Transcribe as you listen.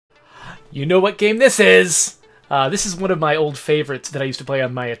You know what game this is! This is one of my old favorites that I used to play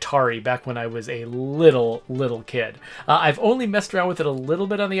on my Atari back when I was a little kid. I've only messed around with it a little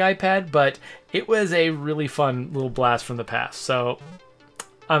bit on the iPad, but it was a really fun little blast from the past, so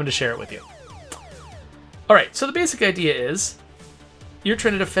I'm going to share it with you. Alright, so the basic idea is you're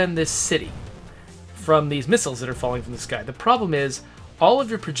trying to defend this city from these missiles that are falling from the sky. The problem is all of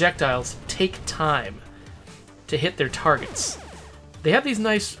your projectiles take time to hit their targets. They have these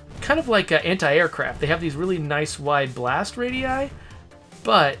nice, kind of like anti-aircraft, they have these really nice wide blast radii,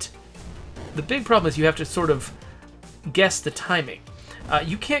 but the big problem is you have to sort of guess the timing.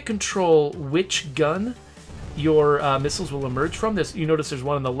 You can't control which gun your missiles will emerge from. You notice there's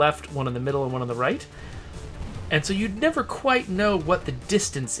one on the left, one in the middle, and one on the right. And so you'd never quite know what the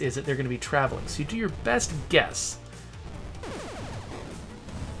distance is that they're going to be traveling. So you do your best guess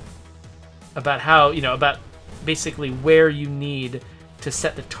about how, about basically where you need to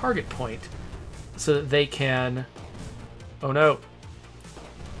set the target point so that they can... Oh no.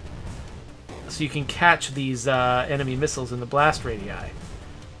 So you can catch these enemy missiles in the blast radii.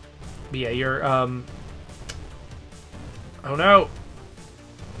 But yeah, you're... Oh no!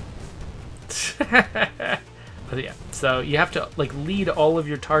 But yeah, so you have to like lead all of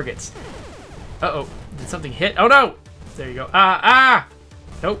your targets. Uh-oh, did something hit? Oh no! There you go.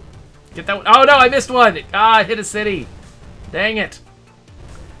 Nope. Get that one. Oh no, I missed one! I hit a city. Dang it.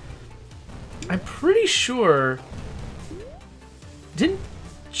 I'm pretty sure... Didn't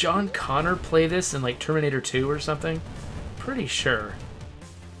John Connor play this in like Terminator 2 or something? Pretty sure.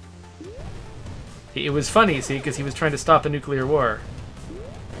 It was funny, see, because he was trying to stop a nuclear war.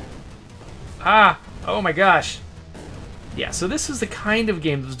 Oh my gosh. Yeah, so this was the kind of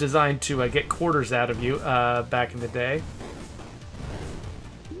game that was designed to get quarters out of you back in the day.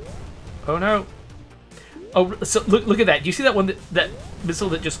 Oh no. Oh, so look at that. Do you see that one, that missile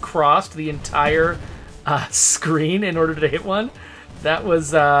that just crossed the entire screen in order to hit one? That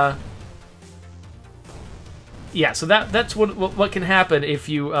was... Yeah, so that's what can happen if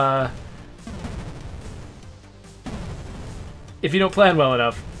you don't plan well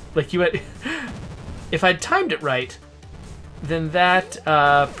enough. Like you had... If I'd timed it right, then that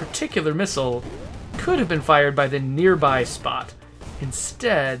particular missile could have been fired by the nearby spot.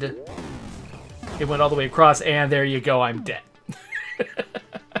 Instead, it went all the way across, and there you go, I'm dead.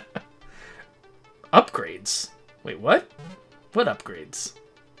 Upgrades? Wait, what? What upgrades?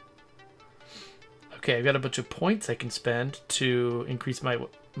 Okay, I've got a bunch of points I can spend to increase my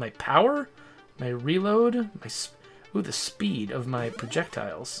power, my reload, the speed of my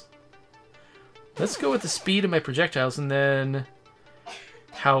projectiles. Let's go with the speed of my projectiles, and then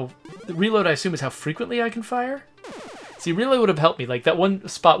the reload, I assume, is how frequently I can fire? See, reload would have helped me. Like, that one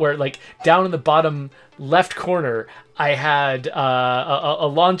spot where, like, down in the bottom left corner, I had a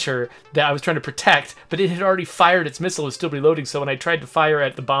launcher that I was trying to protect, but it had already fired its missile. It was still reloading, so when I tried to fire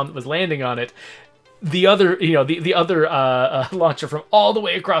at the bomb that was landing on it, the other, the other launcher from all the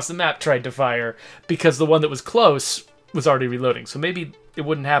way across the map tried to fire, because the one that was close was already reloading. So maybe it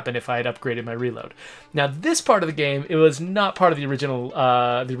wouldn't happen if I had upgraded my reload. Now, this part of the game, it was not part of the original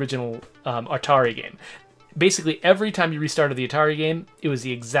Atari game. Basically, every time you restarted the Atari game, it was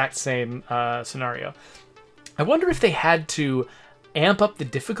the exact same scenario. I wonder if they had to amp up the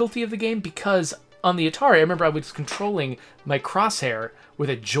difficulty of the game, because on the Atari, I remember I was controlling my crosshair with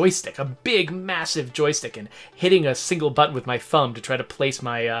a joystick, a big, massive joystick, and hitting a single button with my thumb to try to place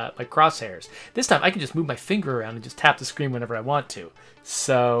my my crosshairs. This time, I can just move my finger around and just tap the screen whenever I want to.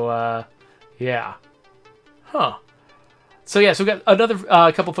 So, yeah. Huh. So yeah, so we got another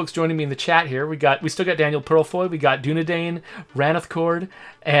couple folks joining me in the chat here. We still got Daniel Pearlfoy, we got Dunedane, Ranithcord,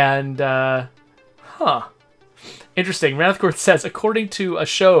 and interesting. Ranithcord says, according to a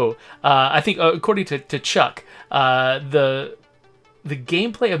show, I think according to Chuck, the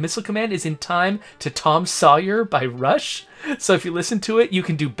gameplay of Missile Command is in time to Tom Sawyer by Rush. So if you listen to it, you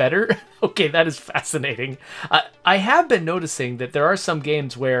can do better. Okay, that is fascinating. I have been noticing that there are some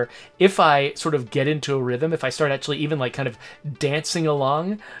games where if I sort of get into a rhythm, if I start actually even like kind of dancing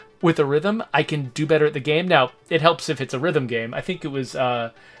along with a rhythm, I can do better at the game. Now, it helps if it's a rhythm game. I think it was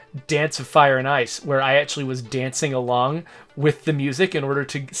Dance of Fire and Ice, where I actually was dancing along with the music in order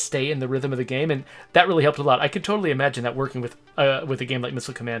to stay in the rhythm of the game, and that really helped a lot. I could totally imagine that working with a game like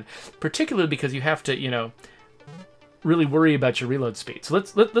Missile Command, particularly because you have to, really worry about your reload speed. So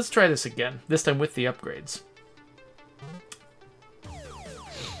let's try this again. This time with the upgrades.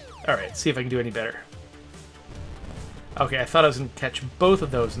 All right, see if I can do any better. Okay, I thought I was going to catch both of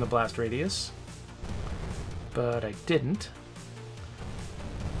those in the blast radius, but I didn't.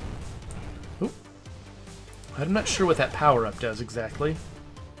 I'm not sure what that power-up does exactly.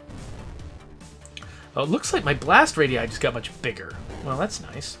 Oh, it looks like my blast radii just got much bigger. Well, that's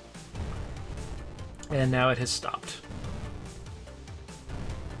nice. And now it has stopped.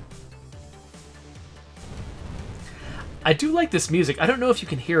 I do like this music. I don't know if you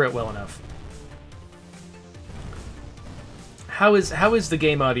can hear it well enough. How is the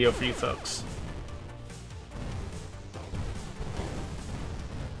game audio for you folks?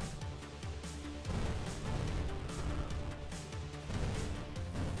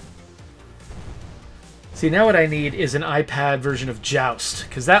 See, now what I need is an iPad version of Joust,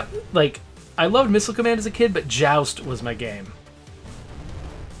 because that, like, I loved Missile Command as a kid, but Joust was my game.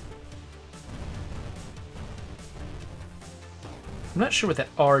 I'm not sure what that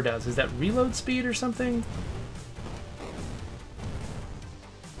R does. Is that reload speed or something?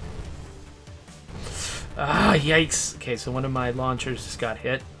 Ah, yikes. Okay, so one of my launchers just got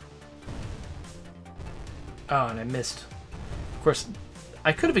hit. Oh, and I missed. Of course,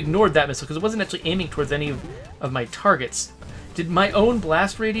 I could have ignored that missile because it wasn't actually aiming towards any of my targets. Did my own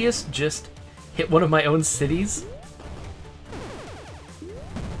blast radius just hit one of my own cities?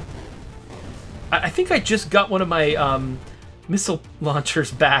 I think I just got one of my missile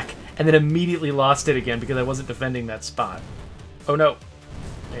launchers back and then immediately lost it again because I wasn't defending that spot. Oh no.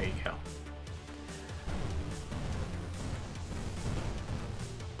 There you go.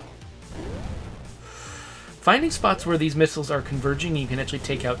 Finding spots where these missiles are converging and you can actually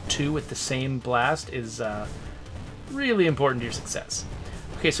take out two with the same blast is really important to your success.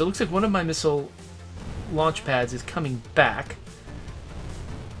 Okay, so it looks like one of my missile launch pads is coming back.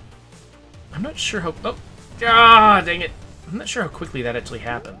 I'm not sure how... Oh! Ah, dang it! I'm not sure how quickly that actually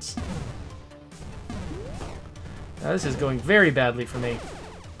happens. Now, this is going very badly for me.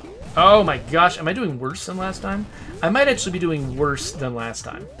 Oh my gosh, am I doing worse than last time? I might actually be doing worse than last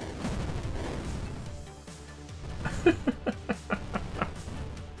time.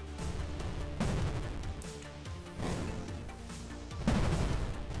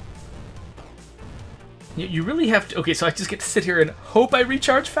 You really have to... Okay, so I just get to sit here and hope I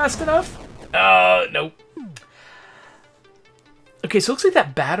recharge fast enough? Nope. Okay, so it looks like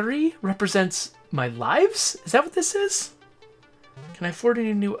that battery represents my lives? Is that what this is? Can I afford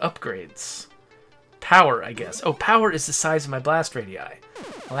any new upgrades? Power, I guess. Oh, power is the size of my blast radii.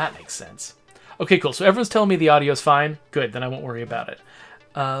 Well, that makes sense. Okay, cool. So everyone's telling me the audio's fine. Good, then I won't worry about it.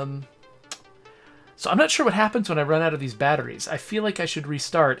 So I'm not sure what happens when I run out of these batteries. I feel like I should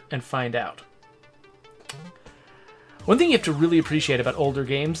restart and find out. One thing you have to really appreciate about older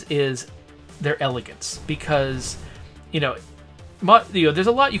games is their elegance, because, there's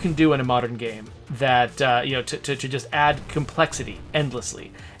a lot you can do in a modern game that, to just add complexity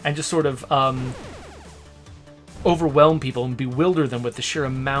endlessly and just sort of overwhelm people and bewilder them with the sheer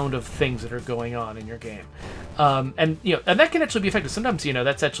amount of things that are going on in your game. And that can actually be effective. Sometimes,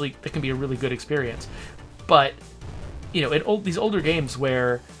 that can be a really good experience. But, in these older games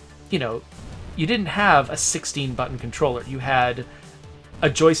where, you didn't have a 16-button controller. You had a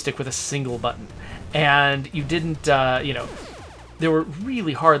joystick with a single button. And you didn't, there were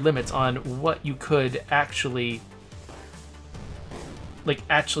really hard limits on what you could actually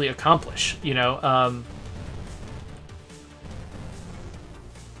accomplish,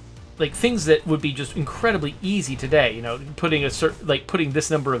 like things that would be just incredibly easy today, putting putting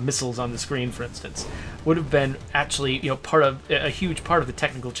this number of missiles on the screen, for instance, would have been actually, part of a huge part of the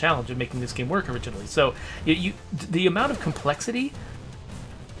technical challenge of making this game work originally. So the amount of complexity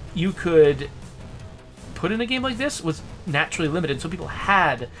you could put in a game like this was naturally limited, so people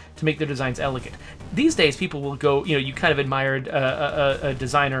had to make their designs elegant. These days, people will go, you kind of admired a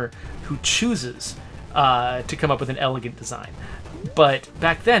designer who chooses to come up with an elegant design. But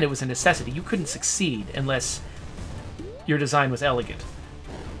back then, it was a necessity. You couldn't succeed unless your design was elegant.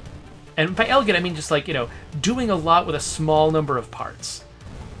 And by elegant, I mean just doing a lot with a small number of parts.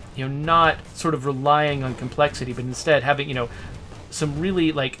 Not sort of relying on complexity, but instead having, some really,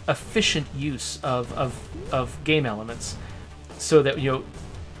 efficient use of game elements so that,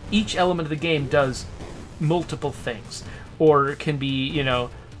 each element of the game does multiple things. Or can be,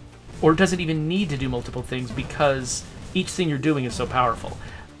 or doesn't even need to do multiple things because each thing you're doing is so powerful.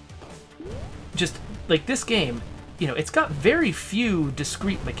 Just like this game, it's got very few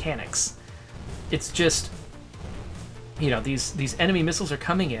discrete mechanics. It's just, these enemy missiles are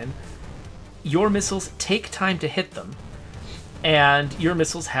coming in. Your missiles take time to hit them, and your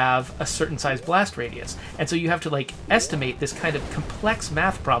missiles have a certain size blast radius. And so you have to estimate this kind of complex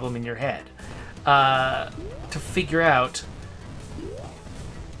math problem in your head to figure out.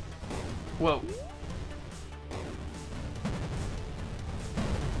 Whoa.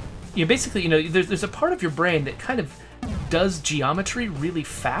 Basically, there's a part of your brain that kind of does geometry really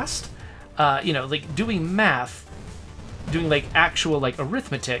fast. you know, like doing math, doing like actual like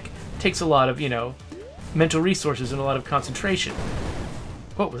arithmetic takes a lot of, you know, mental resources and a lot of concentration.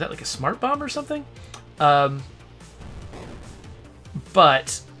 Whoa, was that like a smart bomb or something? But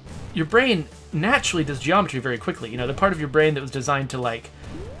your brain naturally does geometry very quickly. You know, the part of your brain that was designed to like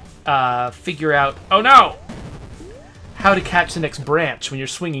figure out, oh no, how to catch the next branch when you're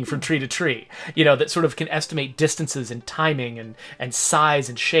swinging from tree to tree. You know, that sort of can estimate distances and timing and size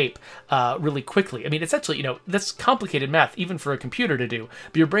and shape really quickly. I mean, it's actually, you know, that's complicated math even for a computer to do,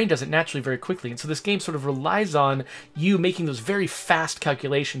 but your brain does it naturally very quickly. And so this game sort of relies on you making those very fast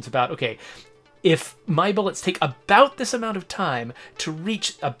calculations about, okay, if my bullets take about this amount of time to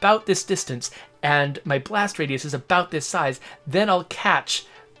reach about this distance and my blast radius is about this size, then I'll catch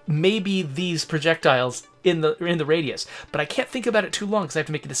maybe these projectiles in the radius. But I can't think about it too long because I have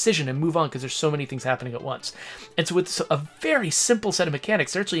to make a decision and move on because there's so many things happening at once. And so with a very simple set of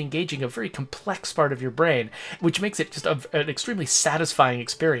mechanics, they're actually engaging a very complex part of your brain, which makes it just an extremely satisfying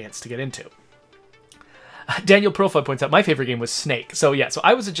experience to get into. Daniel Profile points out my favorite game was Snake. So yeah, so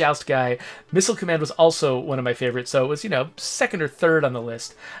I was a Joust guy. Missile Command was also one of my favorites, so it was, you know, second or third on the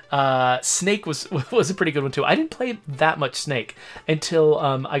list. Snake was a pretty good one too. I didn't play that much Snake until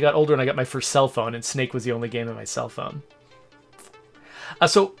I got older and I got my first cell phone, and Snake was the only game on my cell phone.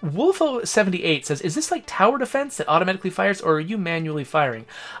 So Wolfo78 says, is this like tower defense that automatically fires, or are you manually firing?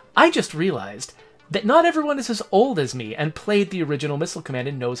 I just realized that not everyone is as old as me and played the original Missile Command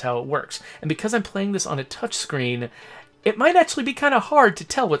and knows how it works. And because I'm playing this on a touchscreen, it might actually be kind of hard to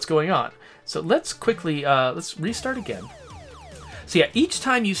tell what's going on. So let's quickly, let's restart again. So yeah, each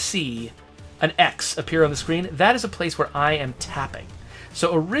time you see an X appear on the screen, that is a place where I am tapping.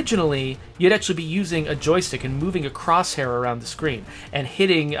 So originally, you'd actually be using a joystick and moving a crosshair around the screen and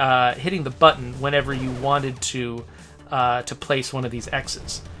hitting the button whenever you wanted to place one of these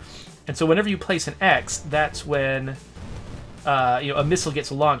X's. And so whenever you place an X, that's when you know, a missile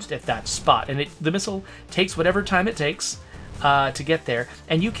gets launched at that spot. And the missile takes whatever time it takes to get there,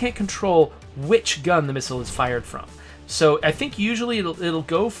 and you can't control which gun the missile is fired from. So I think usually it'll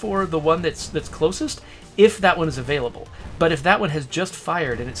go for the one that's closest, if that one is available. But if that one has just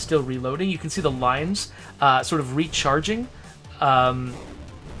fired and it's still reloading, you can see the lines sort of recharging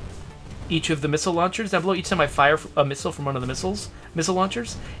each of the missile launchers down below. Each time I fire a missile from one of the missile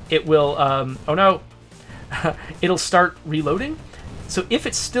launchers, it will, oh no, it'll start reloading. So if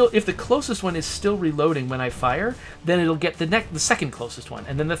the closest one is still reloading when I fire, then it'll get the second closest one,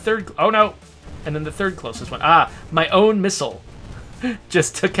 and then the third, oh no, and then the third closest one. Ah, my own missile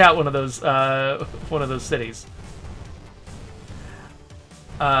just took out one of those cities.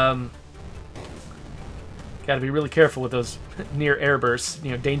 Got to be really careful with those near air bursts, you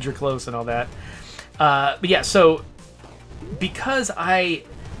know, danger close and all that. But yeah, so because I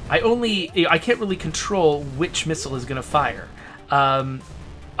can't really control which missile is going to fire. Oh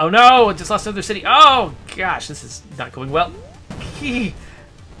no, I just lost another city. Oh gosh, this is not going well. You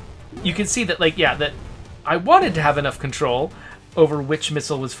can see that, like, yeah, that I wanted to have enough control over which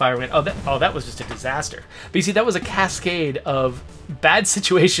missile was firing. Oh, that was just a disaster. But you see, that was a cascade of bad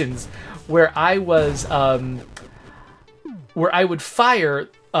situations where I was, where I would fire,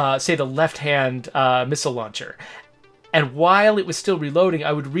 say, the left-hand missile launcher. And while it was still reloading,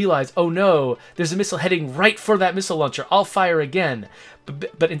 I would realize, oh no, there's a missile heading right for that missile launcher. I'll fire again.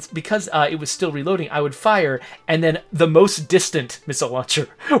 But it's because it was still reloading, I would fire, and then the most distant missile launcher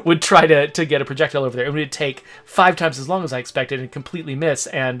would try to get a projectile over there. It would take 5 times as long as I expected and completely miss,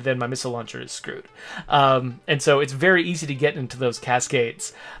 and then my missile launcher is screwed. And so it's very easy to get into those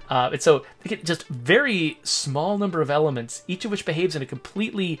cascades. And so they get just very small number of elements, each of which behaves in a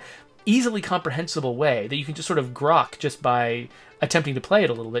completely easily comprehensible way that you can just sort of grok just by attempting to play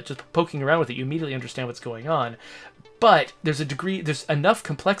it a little bit, just poking around with it. You immediately understand what's going on. But there's enough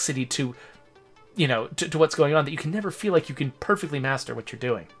complexity to, you know, to what's going on that you can never feel like you can perfectly master what you're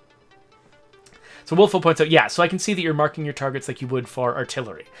doing. So Wolfo points out, yeah, so I can see that you're marking your targets like you would for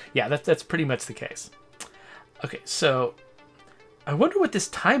artillery. Yeah, that's pretty much the case. Okay, so I wonder what this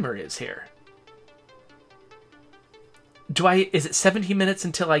timer is here. Is it 17 minutes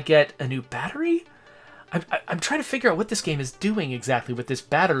until I get a new battery? I'm trying to figure out what this game is doing exactly with this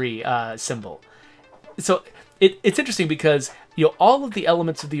battery symbol. So it's interesting because, you know, all of the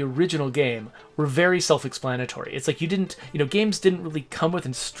elements of the original game were very self-explanatory. It's like games didn't really come with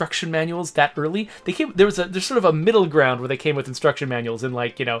instruction manuals that early. There's sort of a middle ground where they came with instruction manuals in,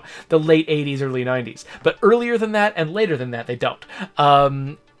 like, you know, the late 80s, early 90s. But earlier than that and later than that, they don't.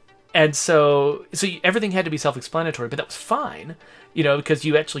 And so everything had to be self-explanatory, but that was fine, you know, because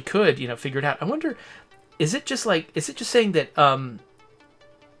you actually could, you know, figure it out. I wonder, is it just saying that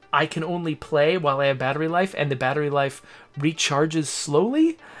I can only play while I have battery life, and the battery life recharges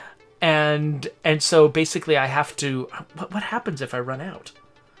slowly. And so basically I have to... What happens if I run out?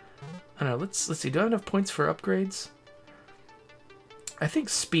 I don't know. Let's see. Do I have enough points for upgrades? I think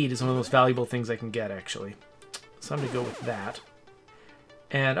speed is one of the most valuable things I can get, actually. So I'm going to go with that.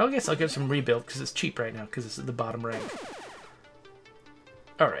 And I guess I'll get some rebuild because it's cheap right now because it's at the bottom rank.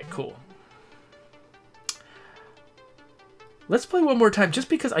 Alright, cool. Let's play one more time just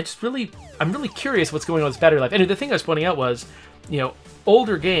because I'm really curious what's going on with battery life. And the thing I was pointing out was, you know,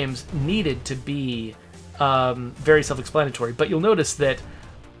 older games needed to be very self-explanatory. But you'll notice that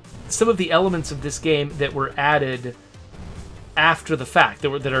some of the elements of this game that were added after the fact,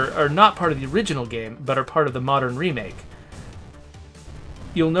 that are not part of the original game, but are part of the modern remake,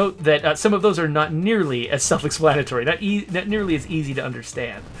 you'll note that some of those are not nearly as self-explanatory, not nearly as easy to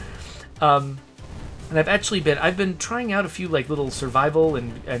understand. And I've been trying out a few like little survival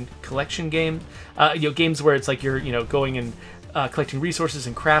and collection games, games where it's like you're going and collecting resources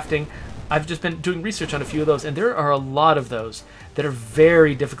and crafting. I've just been doing research on a few of those, and there are a lot of those that are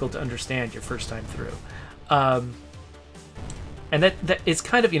very difficult to understand your first time through. And that is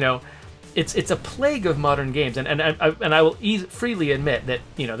kind of, it's a plague of modern games, and I will freely admit that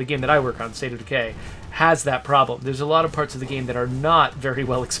the game that I work on, State of Decay, has that problem. There's a lot of parts of the game that are not very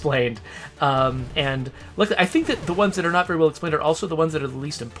well explained, and luckily, I think that the ones that are not very well explained are also the ones that are the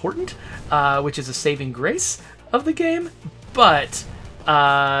least important, which is a saving grace of the game. But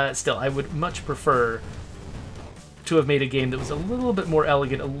still, I would much prefer to have made a game that was a little bit more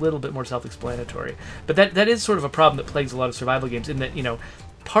elegant, a little bit more self-explanatory. But that is sort of a problem that plagues a lot of survival games, in that,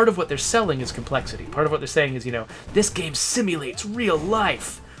 part of what they're selling is complexity. Part of what they're saying is, this game simulates real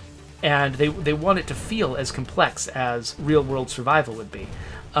life. And they want it to feel as complex as real-world survival would be.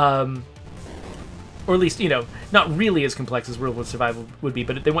 Or at least, not really as complex as real-world survival would be,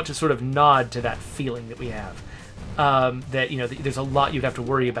 but they want to sort of nod to that feeling that we have. That, there's a lot you'd have to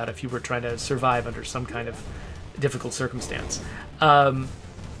worry about if you were trying to survive under some kind of difficult circumstance. But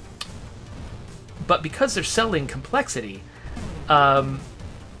because they're selling complexity, oh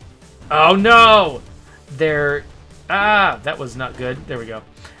no! That was not good. There we go.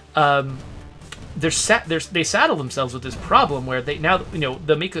 They saddle themselves with this problem where they now,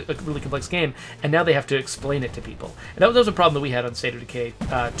 they'll make a really complex game, and now they have to explain it to people. And that was a problem that we had on State of Decay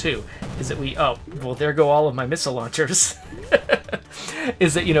 2, is that there go all of my missile launchers.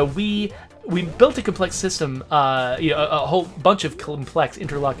 Is that, we built a complex system, a whole bunch of complex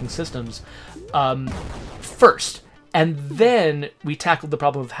interlocking systems first. And then we tackled the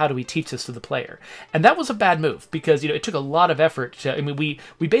problem of how do we teach this to the player. And that was a bad move because, it took a lot of effort to,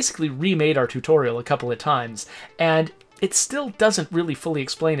 we basically remade our tutorial a couple of times, and it still doesn't really fully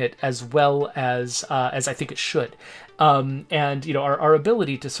explain it as well as I think it should. And, our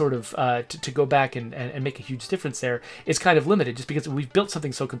ability to sort of, to go back and make a huge difference there is kind of limited just because we've built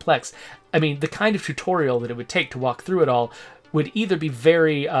something so complex. The kind of tutorial that it would take to walk through it all would either be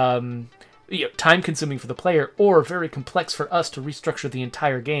very, time-consuming for the player, or very complex for us to restructure the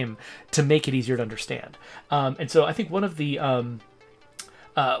entire game to make it easier to understand. And so I think one of the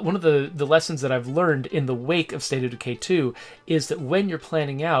lessons that I've learned in the wake of State of Decay 2 is that when you're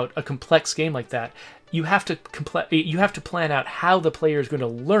planning out a complex game like that, you have to plan out how the player is going to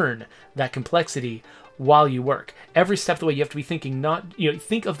learn that complexity while you work. Every step of the way, you have to be thinking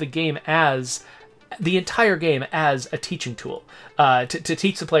think of the game as the entire game as a teaching tool to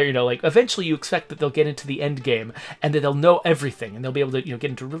teach the player. Eventually you expect that they'll get into the end game and that they'll know everything and they'll be able to get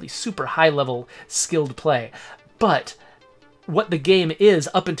into really super high level skilled play. But what the game is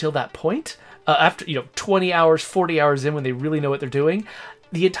up until that point, after 20 hours, 40 hours in, when they really know what they're doing,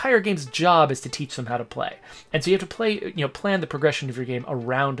 the entire game's job is to teach them how to play. And so you have to plan the progression of your game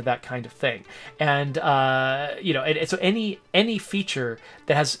around that kind of thing. And and so any feature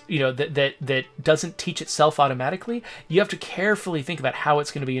that has that doesn't teach itself automatically, you have to carefully think about how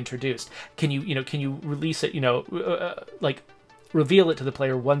it's going to be introduced. Can you release it, reveal it to the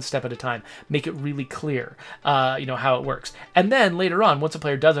player one step at a time, make it really clear, how it works. And then later on, once a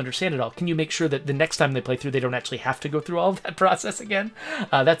player does understand it all, can you make sure that the next time they play through, they don't actually have to go through all of that process again?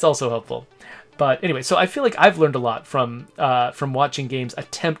 That's also helpful. But anyway, so I feel like I've learned a lot from watching games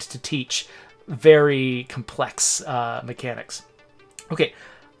attempt to teach very complex mechanics. Okay,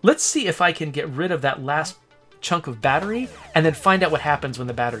 let's see if I can get rid of that last chunk of battery and then find out what happens when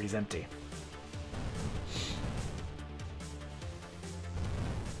the battery's empty.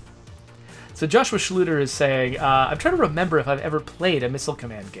 So Joshua Schluter is saying, I'm trying to remember if I've ever played a Missile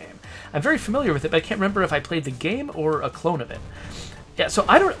Command game. I'm very familiar with it, but I can't remember if I played the game or a clone of it. Yeah, so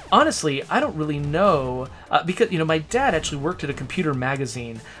honestly, I don't really know, because, my dad actually worked at a computer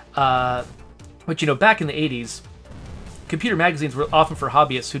magazine, which, back in the 80s, computer magazines were often for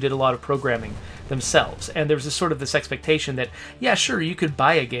hobbyists who did a lot of programming themselves. And there was this expectation that, yeah, sure, you could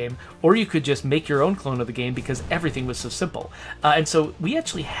buy a game, or you could just make your own clone of the game because everything was so simple. And so we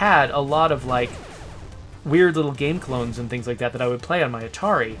actually had a lot of, weird little game clones and things like that I would play on my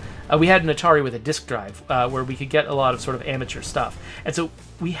Atari. We had an Atari with a disk drive where we could get a lot of sort of amateur stuff. And so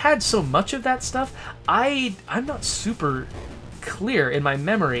we had so much of that stuff, I'm not super clear in my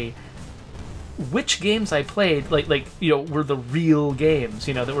memory which games I played, were the real games,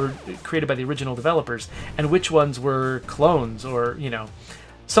 that were created by the original developers, and which ones were clones, or,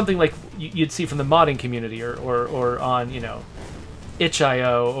 something like you'd see from the modding community, or on,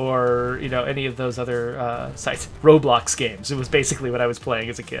 itch.io, or, any of those other sites. Roblox games, it was basically what I was playing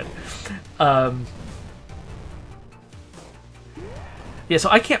as a kid. Yeah, so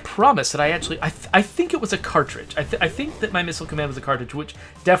I can't promise that I think it was a cartridge. I think that my Missile Command was a cartridge, which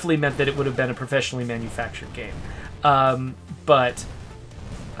definitely meant that it would have been a professionally manufactured game. But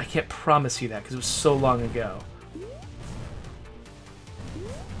I can't promise you that because it was so long ago.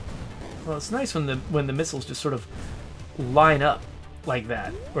 Well, it's nice when the missiles just sort of line up like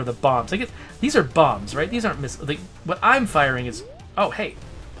that, or the bombs. These are bombs, right? These aren't missiles. What I'm firing is... Oh, hey,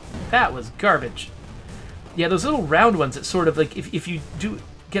 that was garbage. Yeah, those little round ones that sort of, if you do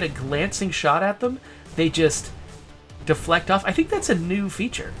get a glancing shot at them, they just deflect off. I think that's a new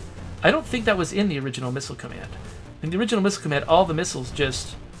feature. I don't think that was in the original Missile Command. In the original Missile Command, all the missiles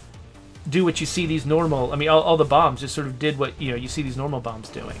just do what you see these normal... all the bombs just sort of did what, you see these normal bombs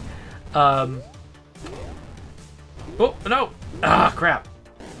doing. Oh, no! Ah, crap.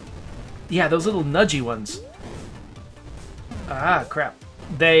 Yeah, those little nudgy ones. Ah, crap.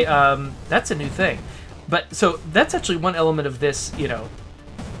 They, that's a new thing. But, so, that's actually one element of this,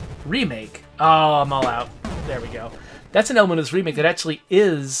 remake. Oh, I'm all out. There we go. That's an element of this remake that actually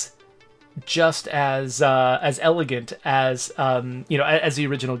is just as elegant as, as the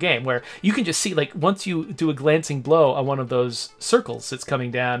original game, where you can just see, once you do a glancing blow on one of those circles that's coming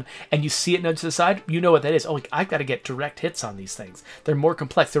down, and you see it nudge to the side, you know what that is. Oh, I've got to get direct hits on these things. They're more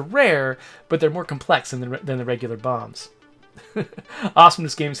complex. They're rare, but they're more complex than the regular bombs.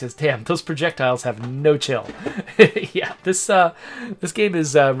 Awesomeness Game says, damn, those projectiles have no chill. Yeah, this game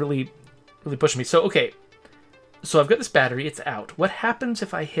is really pushing me. So, okay. So I've got this battery, it's out. What happens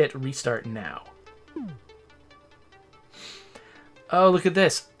if I hit restart now? Oh, look at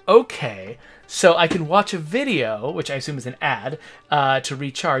this. Okay, so I can watch a video, which I assume is an ad, to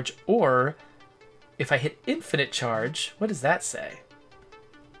recharge, or if I hit infinite charge, what does that say?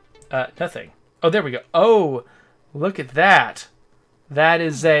 Nothing. Oh, there we go. Oh, look at that. That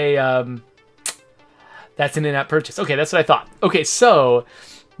is a, that's an in-app purchase. Okay, that's what I thought. Okay, so...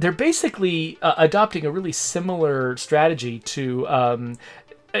 they're basically adopting a really similar strategy to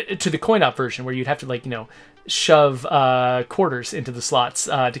the coin-op version, where you'd have to, shove quarters into the slots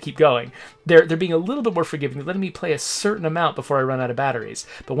to keep going. They're being a little bit more forgiving. They're letting me play a certain amount before I run out of batteries.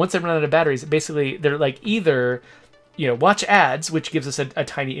 But once I run out of batteries, basically they're either watch ads, which gives us a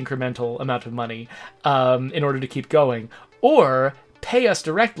tiny incremental amount of money in order to keep going, or pay us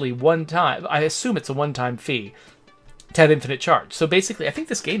directly one time. I assume it's a one-time fee to have infinite charge. So basically, I think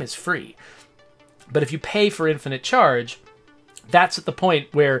this game is free. But if you pay for infinite charge, that's at the point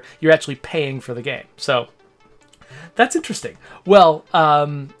where you're actually paying for the game. So that's interesting. Well,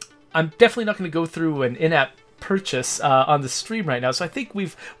 I'm definitely not going to go through an in-app purchase on the stream right now, so I think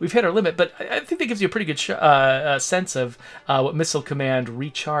we've hit our limit. But I think that gives you a pretty good sense of what Missile Command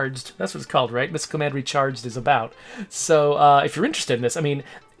Recharged, that's what it's called, right? Missile Command Recharged is about. So if you're interested in this,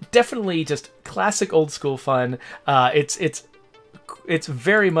 definitely just classic old school fun. It's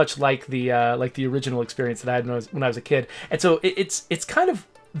very much like the original experience that I had when I was a kid, and so it's kind of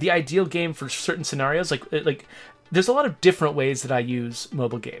the ideal game for certain scenarios. Like there's a lot of different ways that I use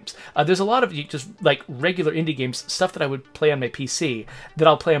mobile games. There's a lot of just regular indie games, stuff that I would play on my PC that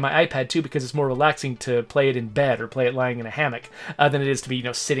I'll play on my iPad too, because it's more relaxing to play it in bed or play it lying in a hammock than it is to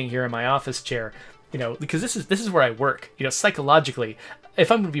be sitting here in my office chair. Because this is where I work. Psychologically, if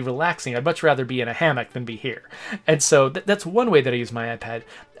I'm going to be relaxing, I'd much rather be in a hammock than be here. And so that's one way that I use my iPad,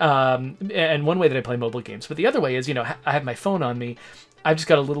 and one way that I play mobile games. But the other way is, I have my phone on me. I've just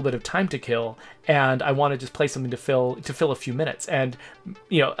got a little bit of time to kill, and I want to just play something to fill a few minutes. And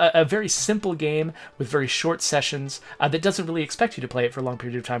a very simple game with very short sessions that doesn't really expect you to play it for a long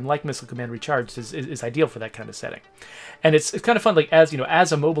period of time, like Missile Command Recharged, is ideal for that kind of setting. And it's kind of fun, as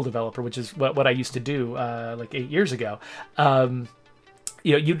as a mobile developer, which is what I used to do 8 years ago.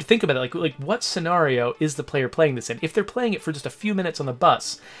 you'd think about it like what scenario is the player playing this in? If they're playing it for just a few minutes on the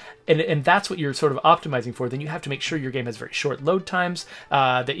bus, and that's what you're sort of optimizing for, then you have to make sure your game has very short load times,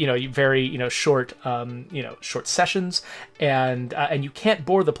 that very short short sessions, and you can't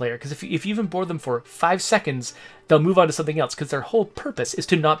bore the player, because if you even bore them for 5 seconds, they'll move on to something else, because their whole purpose is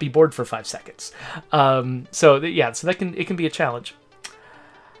to not be bored for 5 seconds. So that can be a challenge.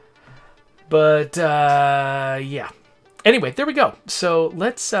 But yeah. Anyway, there we go. So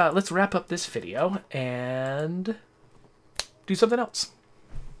let's wrap up this video and do something else.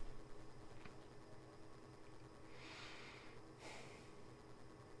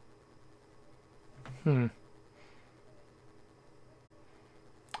 We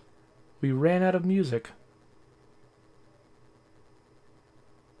ran out of music.